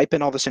ahead and type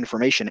in all this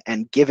information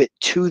and give it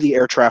to the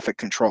air traffic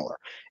controller.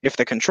 If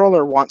the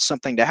controller wants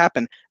something to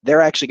happen,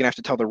 they're actually going to have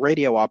to tell the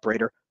radio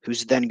operator,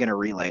 who's then going to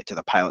relay it to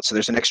the pilot. So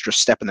there's an extra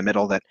step in the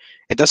middle that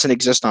it doesn't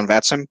exist on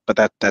VATSIM,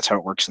 but that's how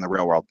it works in the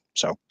real world.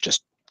 So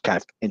just kind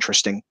of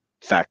interesting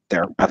fact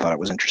there. I thought it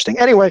was interesting.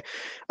 Anyway,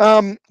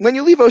 when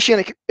you leave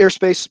oceanic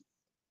airspace,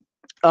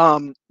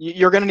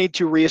 you're going to need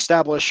to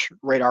reestablish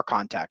radar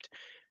contact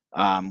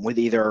with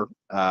either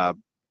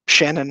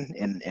Shannon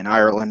in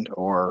Ireland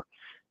or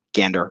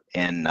Gander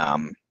in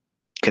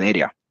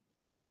Canada.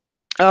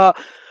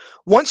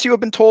 Once you have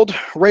been told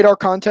radar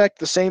contact,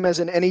 the same as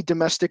in any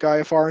domestic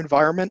IFR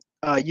environment,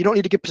 you don't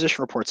need to give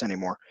position reports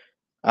anymore.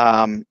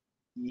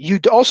 You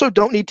also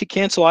don't need to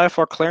cancel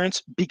IFR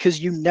clearance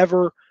because you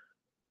never,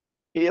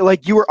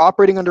 like, you were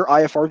operating under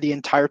IFR the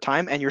entire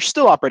time and you're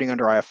still operating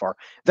under IFR.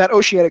 That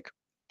oceanic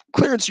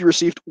clearance you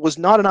received was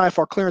not an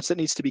IFR clearance that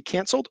needs to be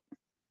canceled.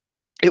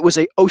 It was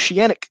a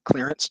oceanic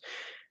clearance,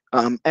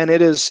 and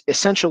it is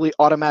essentially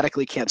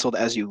automatically canceled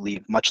as you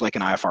leave, much like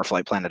an IFR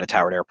flight plan at a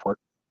towered airport.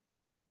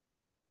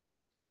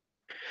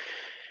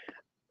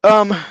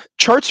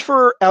 Charts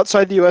for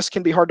outside the US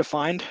can be hard to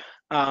find.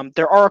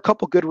 There are a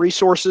couple good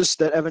resources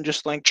that Evan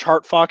just linked.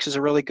 ChartFox is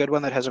a really good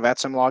one that has a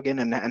VATSIM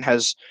login and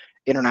has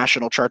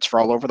international charts for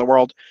all over the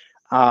world.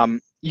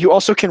 You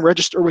also can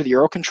register with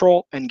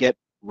Eurocontrol and get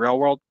real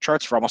world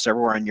charts for almost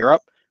everywhere in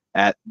Europe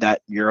at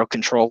that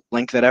Eurocontrol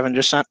link that Evan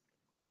just sent.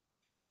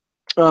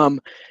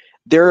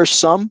 There are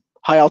some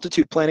high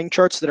altitude planning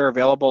charts that are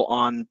available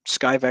on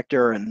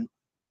SkyVector and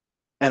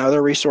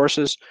other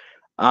resources.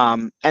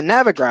 And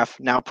Navigraph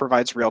now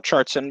provides real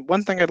charts. And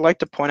one thing I'd like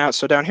to point out,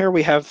 so down here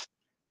we have,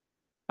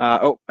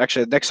 oh,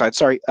 actually, the next slide,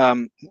 sorry.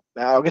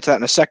 I'll get to that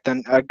in a sec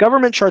then.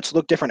 Government charts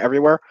look different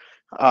everywhere,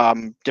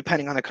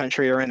 depending on the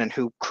country you're in and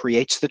who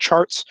creates the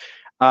charts.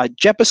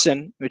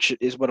 Jeppesen, which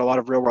is what a lot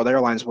of real-world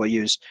airlines will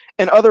use,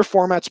 and other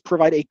formats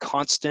provide a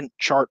constant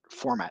chart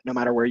format, no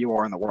matter where you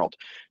are in the world.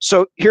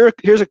 So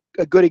here's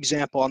a good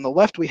example. On the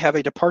left, we have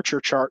a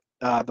departure chart,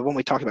 the one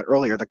we talked about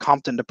earlier, the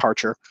Compton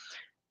departure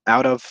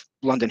out of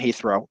London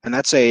Heathrow, and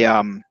that's a,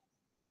 I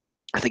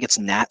think it's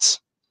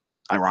NATS,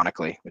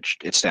 ironically, which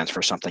it stands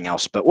for something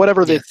else, but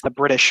whatever the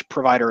British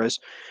provider is.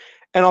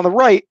 And on the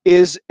right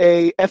is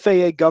a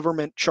FAA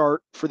government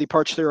chart for the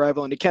departure,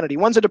 arrival into Kennedy.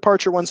 One's a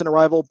departure, one's an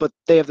arrival, but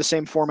they have the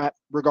same format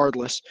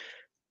regardless.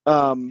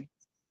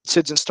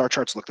 SIDS and star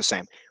charts look the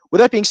same. With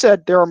that being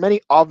said, there are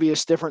many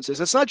obvious differences.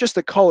 It's not just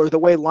the color. The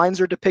way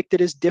lines are depicted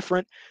is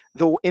different.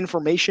 The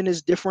information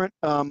is different,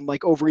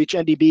 like over each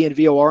NDB and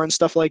VOR and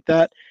stuff like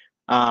that.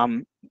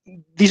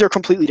 These are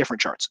completely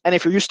different charts. And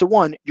if you're used to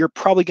one, you're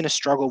probably going to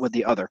struggle with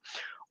the other.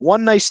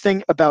 One nice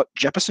thing about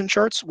Jeppesen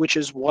charts, which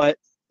is what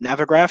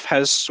Navigraph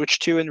has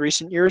switched to in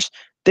recent years,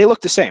 they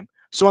look the same.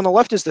 So on the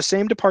left is the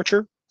same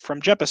departure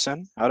from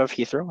Jeppesen out of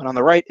Heathrow, and on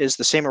the right is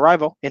the same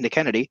arrival into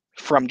Kennedy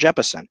from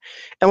Jeppesen.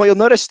 And what you'll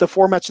notice, the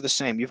formats are the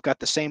same. You've got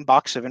the same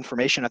box of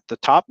information at the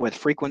top with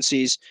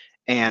frequencies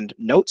and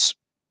notes.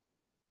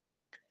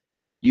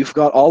 You've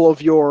got all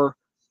of your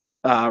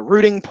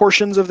routing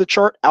portions of the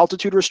chart.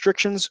 Altitude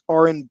restrictions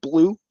are in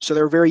blue, so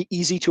they're very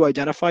easy to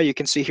identify. You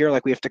can see here,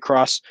 like, we have to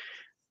cross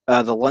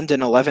the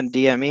London 11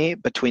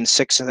 DME between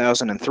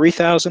 6,000 and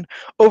 3,000.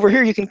 Over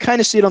here, you can kind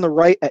of see it on the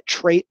right at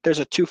trait. There's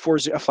a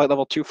 240, a flight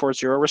level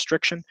 240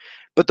 restriction,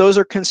 but those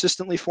are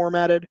consistently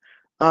formatted.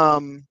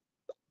 And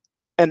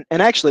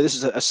actually, this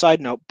is a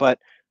side note, but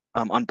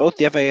on both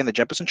the FAA and the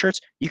Jeppesen charts,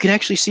 you can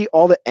actually see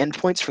all the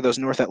endpoints for those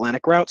North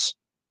Atlantic routes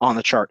on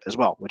the chart as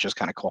well, which is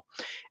kind of cool.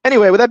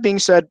 Anyway, with that being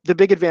said, the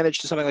big advantage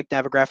to something like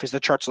Navigraph is the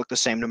charts look the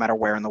same no matter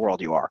where in the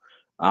world you are.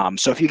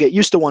 So if you get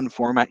used to one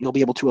format, you'll be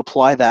able to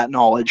apply that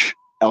knowledge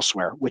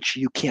elsewhere, which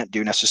you can't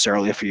do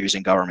necessarily if you're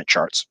using government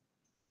charts.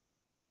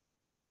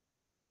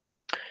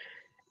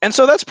 And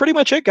so that's pretty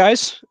much it,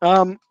 guys.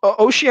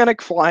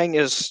 Oceanic flying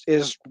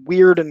is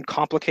weird and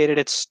complicated.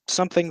 It's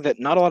something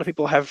that not a lot of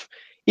people have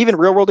even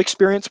real-world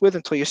experience with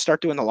until you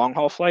start doing the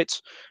long-haul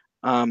flights.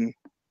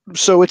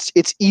 So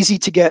it's easy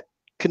to get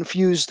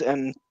confused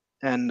and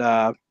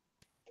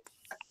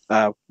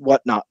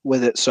whatnot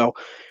with it. So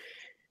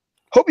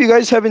hope you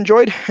guys have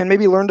enjoyed and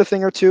maybe learned a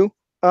thing or two.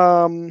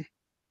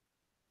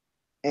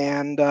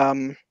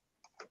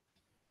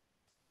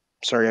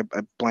 Sorry,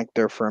 I blanked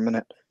there for a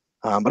minute.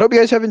 But hope you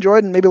guys have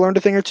enjoyed and maybe learned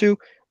a thing or two.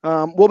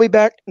 We'll be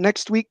back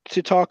next week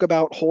to talk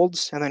about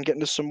holds and then get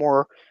into some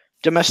more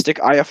domestic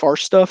IFR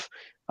stuff.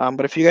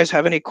 But if you guys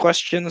have any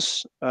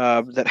questions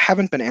that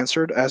haven't been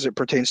answered as it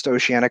pertains to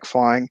oceanic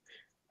flying,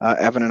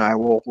 Evan and I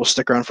will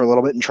stick around for a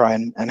little bit and try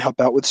and help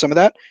out with some of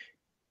that.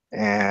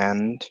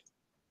 And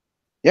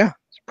yeah,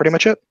 that's pretty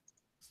much it.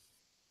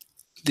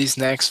 These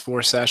next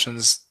 4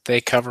 sessions, they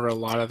cover a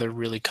lot of the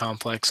really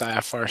complex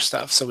IFR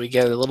stuff. So we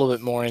get a little bit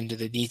more into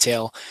the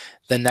detail.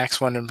 The next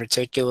one in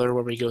particular,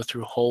 where we go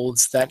through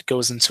holds, that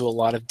goes into a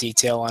lot of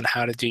detail on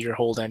how to do your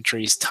hold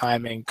entries,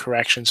 timing,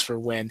 corrections for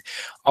wind,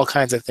 all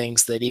kinds of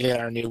things that even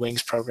our new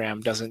wings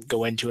program doesn't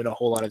go into in a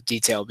whole lot of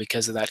detail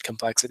because of that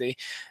complexity.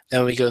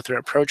 Then we go through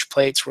approach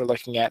plates. We're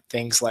looking at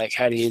things like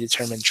how do you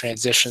determine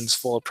transitions,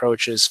 full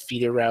approaches,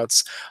 feeder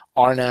routes.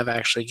 RNAV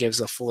actually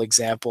gives a full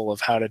example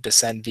of how to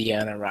descend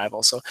via an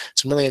arrival. So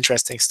some really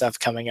interesting stuff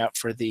coming up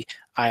for the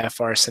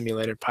IFR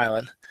simulator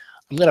pilot.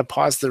 I'm going to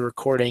pause the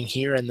recording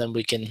here, and then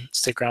we can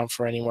stick around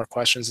for any more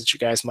questions that you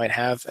guys might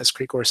have. As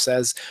Krikor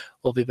says,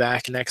 we'll be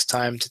back next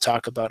time to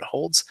talk about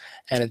holds.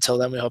 And until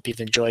then, we hope you've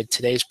enjoyed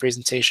today's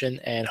presentation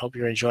and hope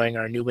you're enjoying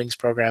our new wings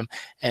program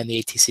and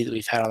the ATC that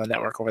we've had on the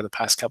network over the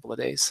past couple of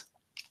days.